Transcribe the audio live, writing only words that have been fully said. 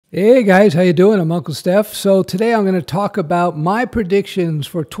Hey guys, how you doing? I'm Uncle Stef. So today I'm going to talk about my predictions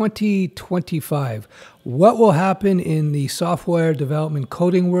for 2025. What will happen in the software development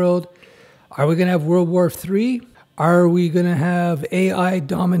coding world? Are we going to have World War III? Are we going to have AI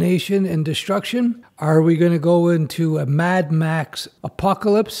domination and destruction? Are we going to go into a Mad Max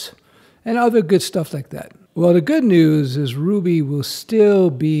apocalypse? And other good stuff like that. Well, the good news is Ruby will still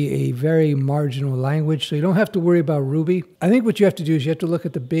be a very marginal language, so you don't have to worry about Ruby. I think what you have to do is you have to look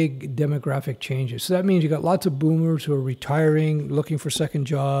at the big demographic changes. So that means you got lots of boomers who are retiring, looking for second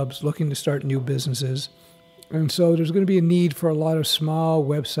jobs, looking to start new businesses. And so there's going to be a need for a lot of small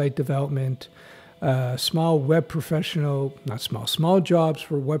website development, small web professional, small jobs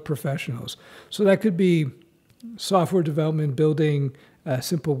for web professionals. So that could be software development, building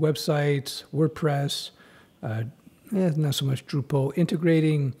simple websites, WordPress, not so much Drupal,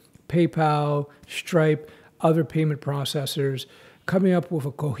 integrating PayPal, Stripe, other payment processors, coming up with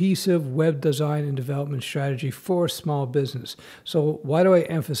a cohesive web design and development strategy for small business. So why do I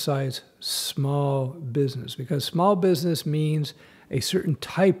emphasize small business? Because small business means a certain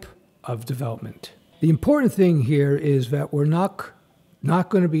type of development. The important thing here is that we're not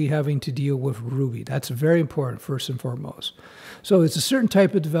going to be having to deal with Ruby. That's very important, first and foremost. So it's a certain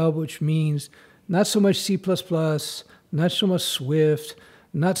type of development, which means not so much C++, not so much Swift,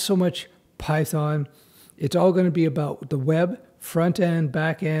 not so much Python. It's all going to be about the web, front end,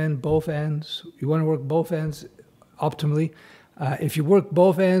 back end, both ends. You want to work both ends optimally. If you work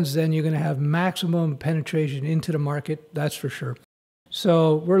both ends, then you're going to have maximum penetration into the market, that's for sure.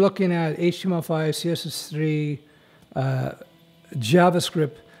 So we're looking at HTML5, CSS3,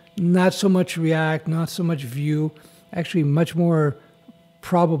 JavaScript, not so much React, not so much Vue, actually much more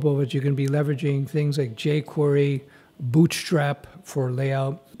probable that you're going to be leveraging things like jQuery, Bootstrap for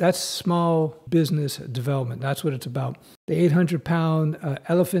layout. That's small business development. That's what it's about. The 800-pound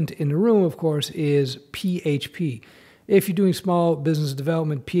elephant in the room, of course, is PHP. If you're doing small business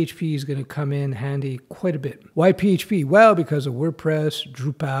development, PHP is going to come in handy quite a bit. Why PHP? Well, because of WordPress,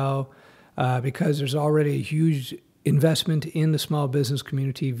 Drupal, because there's already a huge investment in the small business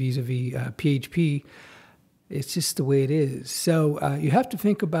community vis-a-vis PHP. It's just the way it is. So you have to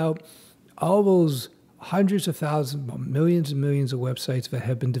think about all those hundreds of thousands, millions and millions of websites that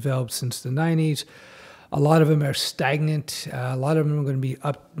have been developed since the 90s. A lot of them are stagnant. A lot of them are going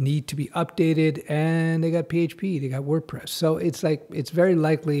to need to be updated, and they got PHP, they got WordPress. So it's very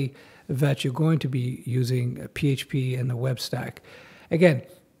likely that you're going to be using PHP and the web stack. Again,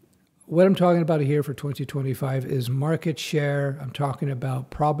 what I'm talking about here for 2025 is market share. I'm talking about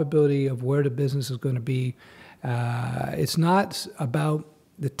probability of where the business is going to be. It's not about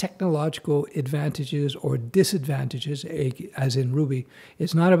the technological advantages or disadvantages, as in Ruby.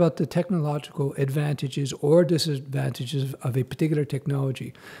 It's not about the technological advantages or disadvantages of a particular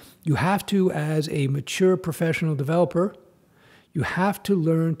technology. You have to, as a mature professional developer, you have to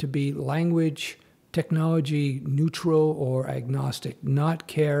learn to be language, technology neutral or agnostic, not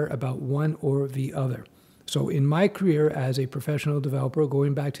care about one or the other. So in my career as a professional developer,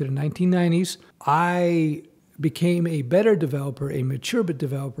 going back to the 1990s, I became a better developer, a mature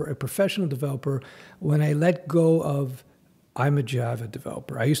developer, a professional developer when I let go of I'm a Java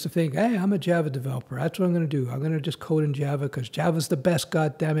developer. I used to think, hey, I'm a Java developer. That's what I'm going to do. I'm going to just code in Java because Java's the best,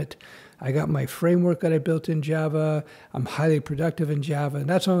 God damn it. I got my framework that I built in Java. I'm highly productive in Java, and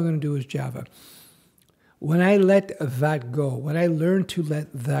that's all I'm going to do is Java. When I let that go, when I learned to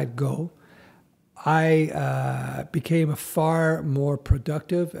let that go, I became a far more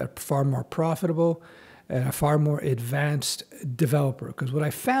productive, a far more profitable, and a far more advanced developer. Because what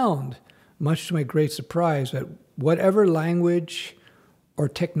I found, much to my great surprise, that whatever language or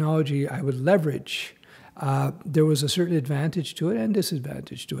technology I would leverage, there was a certain advantage to it and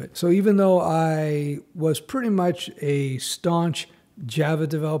disadvantage to it. So even though I was pretty much a staunch Java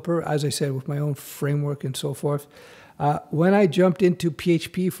developer, as I said, with my own framework and so forth, when I jumped into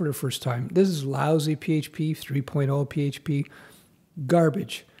PHP for the first time, this is lousy PHP, 3.0 PHP,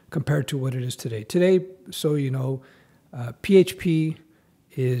 garbage compared to what it is today. Today, so you know, PHP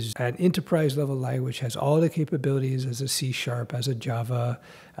is an enterprise level language, has all the capabilities as a C#, as a Java,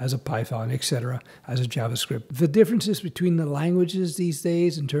 as a Python, etc., as a JavaScript. The differences between the languages these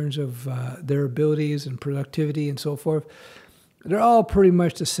days in terms of their abilities and productivity and so forth, they're all pretty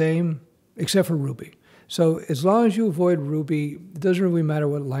much the same, except for Ruby. So as long as you avoid Ruby, it doesn't really matter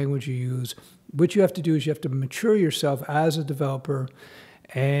what language you use. What you have to do is you have to mature yourself as a developer,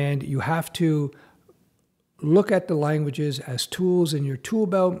 and you have to look at the languages as tools in your tool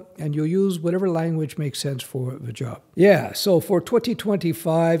belt, and you'll use whatever language makes sense for the job. Yeah, so for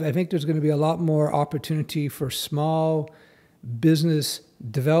 2025, I think there's going to be a lot more opportunity for small business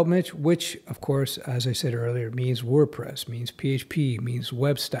development, which, of course, as I said earlier, means WordPress, means PHP, means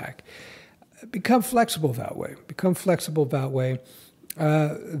WebStack. Become flexible that way. Become flexible that way.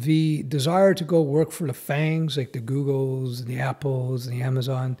 The desire to go work for the FANGs, like the Googles, and the Apples, and the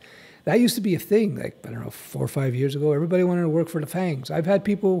Amazon, that used to be a thing, like, I don't know, 4 or 5 years ago. Everybody wanted to work for the FANGs. I've had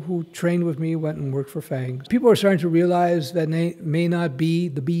people who trained with me, went and worked for FANGs. People are starting to realize that it may not be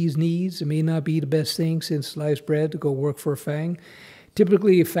the bee's knees. It may not be the best thing since sliced bread to go work for a FANG.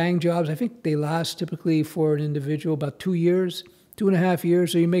 Typically, FANG jobs, I think they last typically for an individual about 2 years, 2.5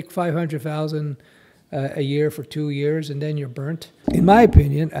 years. So you make $500,000 a year for 2 years, and then you're burnt. In my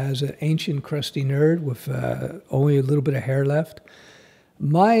opinion, as an ancient crusty nerd with only a little bit of hair left,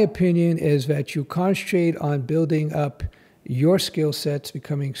 my opinion is that you concentrate on building up your skill sets,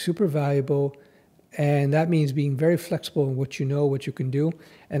 becoming super valuable, and that means being very flexible in what you know, what you can do.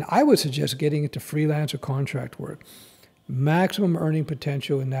 And I would suggest getting into freelance or contract work. Maximum earning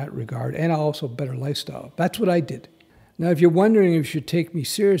potential in that regard, and also better lifestyle. That's what I did. Now, if you're wondering if you should take me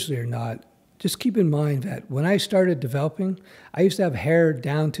seriously or not, just keep in mind that when I started developing, I used to have hair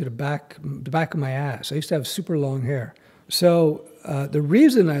down to the back of my ass. I used to have super long hair. So the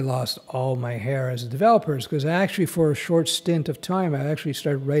reason I lost all my hair as a developer is because actually for a short stint of time, I actually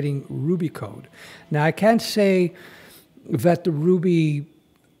started writing Ruby code. Now, I can't say that the Ruby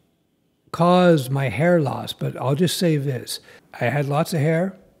caused my hair loss, but I'll just say this. I had lots of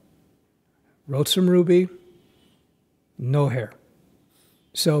hair, wrote some Ruby, no hair.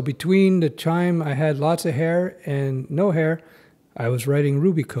 So between the time I had lots of hair and no hair, I was writing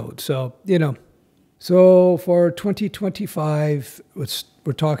Ruby code. So, you know. So for 2025,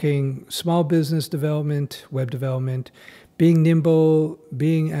 we're talking small business development, web development, being nimble,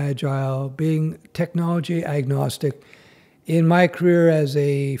 being agile, being technology agnostic. In my career as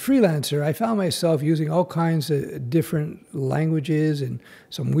a freelancer, I found myself using all kinds of different languages and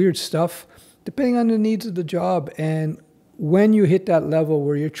some weird stuff, depending on the needs of the job. And when you hit that level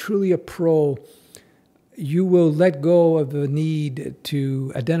where you're truly a pro, you will let go of the need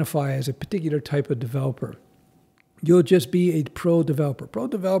to identify as a particular type of developer. You'll just be a pro developer. Pro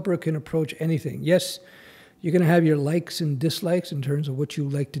developer can approach anything. Yes, you're going to have your likes and dislikes in terms of what you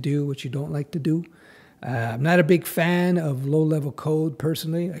like to do, what you don't like to do. I'm not a big fan of low-level code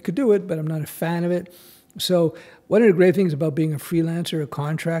personally. I could do it, but I'm not a fan of it. So one of the great things about being a freelancer, a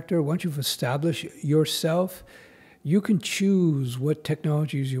contractor, once you've established yourself, you can choose what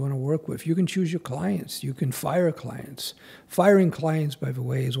technologies you want to work with. You can choose your clients. You can fire clients. Firing clients, by the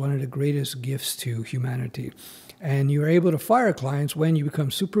way, is one of the greatest gifts to humanity. And you're able to fire clients when you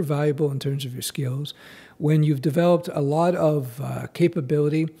become super valuable in terms of your skills, when you've developed a lot of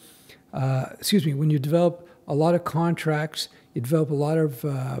capability, when you develop a lot of contracts, you develop a lot of,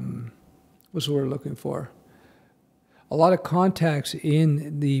 what's the word I'm looking for? A lot of contacts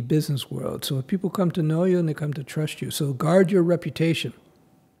in the business world. So if people come to know you and they come to trust you. So guard your reputation.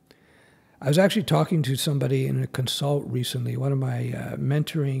 I was actually talking to somebody in a consult recently, one of my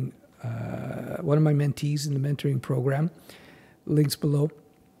mentees in the mentoring program, links below.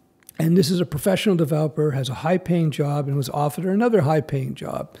 And this is a professional developer, has a high-paying job, and was offered another high-paying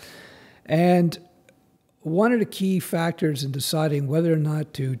job. And one of the key factors in deciding whether or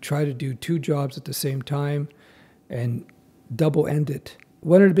not to try to do 2 jobs at the same time and double-end it,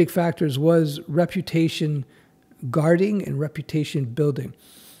 one of the big factors was reputation guarding and reputation building.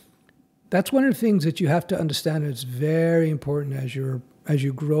 That's one of the things that you have to understand. It's very important as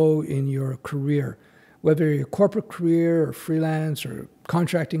you grow in your career, whether your corporate career or freelance or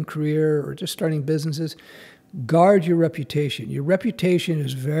contracting career or just starting businesses. Guard your reputation. Your reputation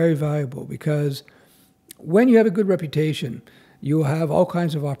is very valuable because when you have a good reputation, you'll have all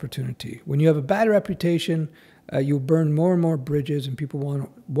kinds of opportunity. When you have a bad reputation, you'll burn more and more bridges and people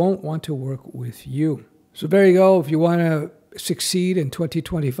won't want to work with you. So there you go. If you want to succeed in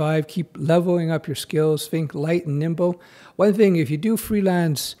 2025, keep leveling up your skills, think light and nimble. One thing, if you do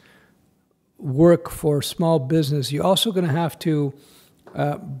freelance work for small business, you're also going to have to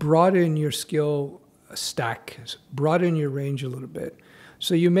broaden your skill stack, broaden your range a little bit.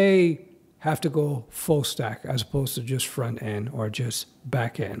 So you may have to go full stack as opposed to just front end or just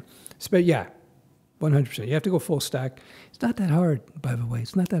back end. But yeah, 100%. You have to go full stack. It's not that hard, by the way.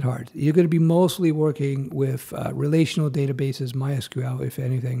 It's not that hard. You're going to be mostly working with relational databases, MySQL, if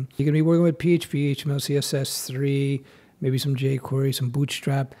anything. You're going to be working with PHP, HTML, CSS, 3, maybe some jQuery, some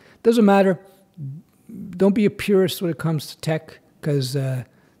Bootstrap. Doesn't matter. Don't be a purist when it comes to tech, because the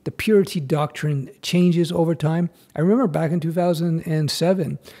purity doctrine changes over time. I remember back in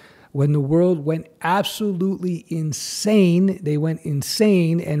 2007, when the world went absolutely insane. They went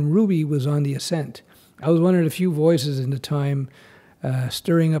insane, and Ruby was on the ascent. I was one of the few voices in the time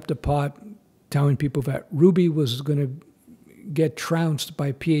stirring up the pot, telling people that Ruby was going to get trounced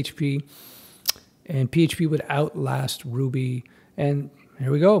by PHP, and PHP would outlast Ruby. And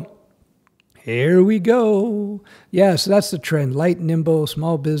here we go. Here we go. Yeah, so that's the trend. Light, nimble,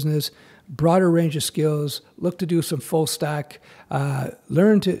 small business, broader range of skills, look to do some full stack,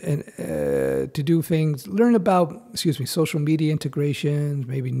 learn to do things, learn about, social media integrations,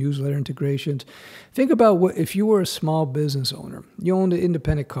 maybe newsletter integrations. Think about what if you were a small business owner, you owned an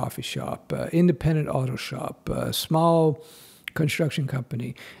independent coffee shop, independent auto shop, a small construction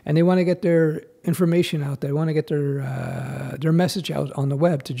company, and they want to get their information out. They want to get their message out on the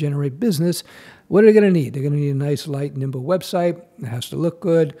web to generate business. What are they going to need? They're going to need a nice, light, nimble website. It has to look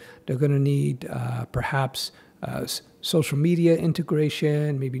good. They're going to need perhaps social media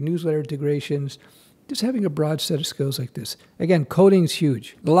integration, maybe newsletter integrations. Just having a broad set of skills like this. Again, coding is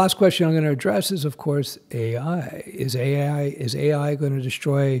huge. The last question I'm going to address is, of course, AI. Is AI going to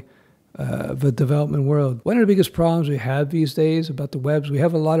destroy the development world? One of the biggest problems we have these days about the webs, we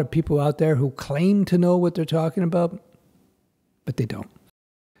have a lot of people out there who claim to know what they're talking about, but they don't.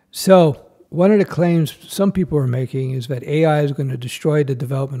 So one of the claims some people are making is that AI is going to destroy the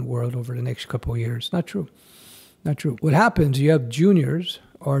development world over the next couple of years. Not true. Not true. What happens, you have juniors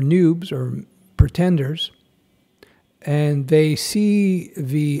or noobs or pretenders, and they see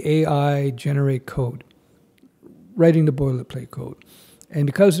the AI generate code, writing the boilerplate code. And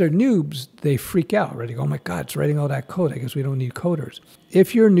because they're noobs, they freak out, right? They go, oh my God, it's writing all that code. I guess we don't need coders.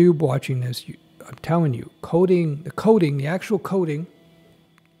 If you're a noob watching this, I'm telling you, the actual coding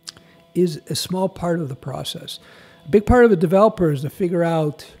is a small part of the process. A big part of a developer is to figure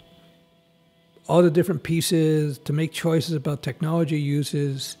out all the different pieces, to make choices about technology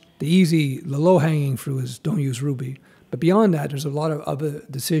uses. The low-hanging fruit is don't use Ruby. But beyond that, there's a lot of other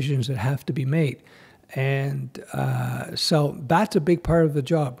decisions that have to be made. And so that's a big part of the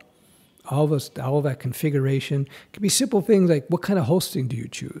job. All of that configuration. It can be simple things like, what kind of hosting do you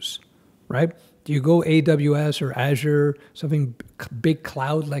choose, right? Do you go AWS or Azure, something big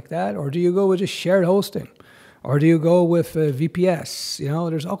cloud like that? Or do you go with just shared hosting? Or do you go with VPS?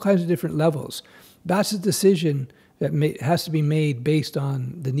 There's all kinds of different levels. That's a decision that has to be made based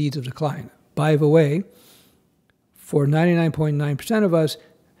on the needs of the client. By the way, for 99.9% of us,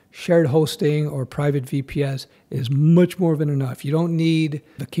 shared hosting or private VPS is much more than enough. You don't need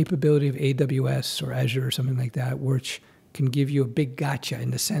the capability of AWS or Azure or something like that, which can give you a big gotcha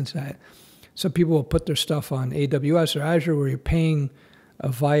in the sense that some people will put their stuff on AWS or Azure where you're paying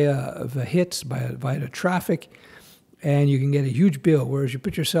via the hits, via the traffic, and you can get a huge bill. Whereas you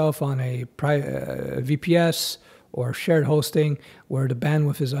put yourself on a VPS or shared hosting where the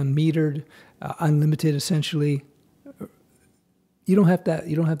bandwidth is unmetered, unlimited essentially, you don't have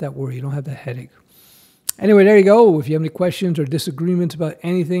that worry. You don't have that headache. Anyway, there you go. If you have any questions or disagreements about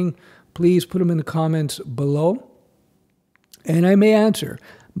anything, please put them in the comments below. And I may answer,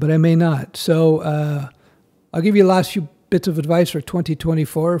 but I may not. So I'll give you the last few bits of advice for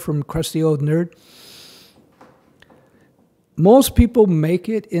 2024 from Crusty Old Nerd. Most people make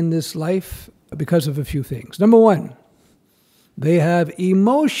it in this life because of a few things. Number one, they have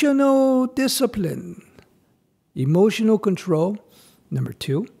emotional discipline, emotional control. Number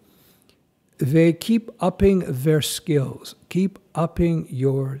two, they keep upping their skills. Keep upping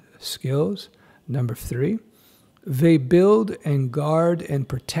your skills. Number three, they build and guard and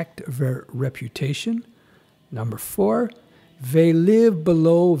protect their reputation. Number four, they live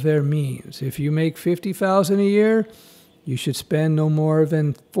below their means. If you make $50,000 a year, you should spend no more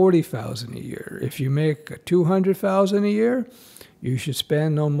than $40,000 a year. If you make $200,000 a year, you should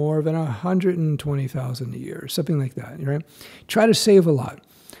spend no more than $120,000 a year, something like that, right? Try to save a lot.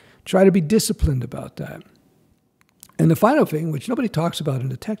 Try to be disciplined about that. And the final thing, which nobody talks about in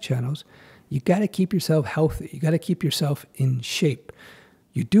the tech channels, you got to keep yourself healthy. You got to keep yourself in shape.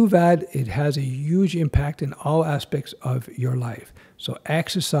 You do that, it has a huge impact in all aspects of your life. So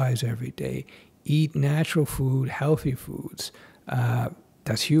exercise every day. Eat natural food, healthy foods.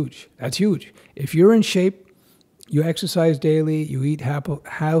 That's huge. That's huge. If you're in shape, you exercise daily, you eat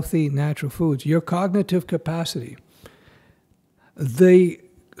healthy, natural foods, your cognitive capacity, the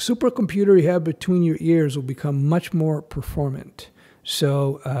supercomputer you have between your ears will become much more performant.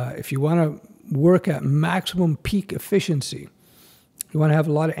 So if you want to work at maximum peak efficiency, you want to have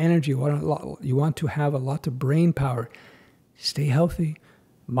a lot of energy, you want to have a lot of brain power, stay healthy.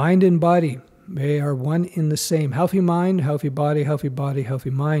 Mind and body, they are one in the same. Healthy mind, healthy body, healthy body,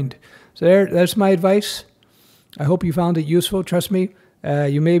 healthy mind. So that's my advice. I hope you found it useful. Trust me,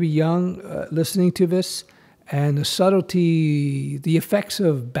 you may be young listening to this, and the subtlety, the effects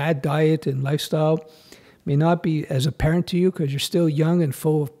of bad diet and lifestyle may not be as apparent to you because you're still young and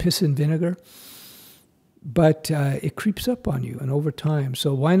full of piss and vinegar, but it creeps up on you and over time.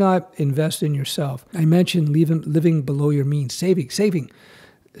 So why not invest in yourself? I mentioned living below your means, saving.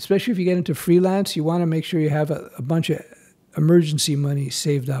 Especially if you get into freelance, you want to make sure you have a bunch of emergency money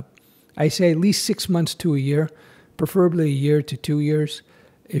saved up. I say at least 6 months to a year, preferably a year to 2 years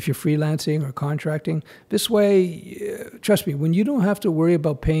if you're freelancing or contracting. This way, trust me, when you don't have to worry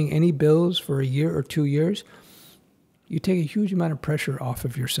about paying any bills for a year or 2 years, you take a huge amount of pressure off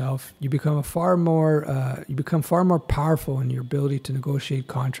of yourself. You become far more powerful in your ability to negotiate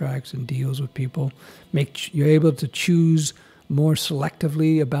contracts and deals with people. You're able to choose more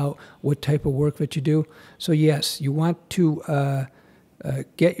selectively about what type of work that you do. So yes, you want to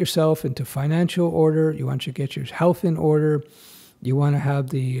get yourself into financial order. You want to get your health in order. You want to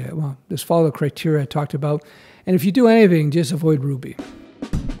have just follow the criteria I talked about. And if you do anything, just avoid Ruby.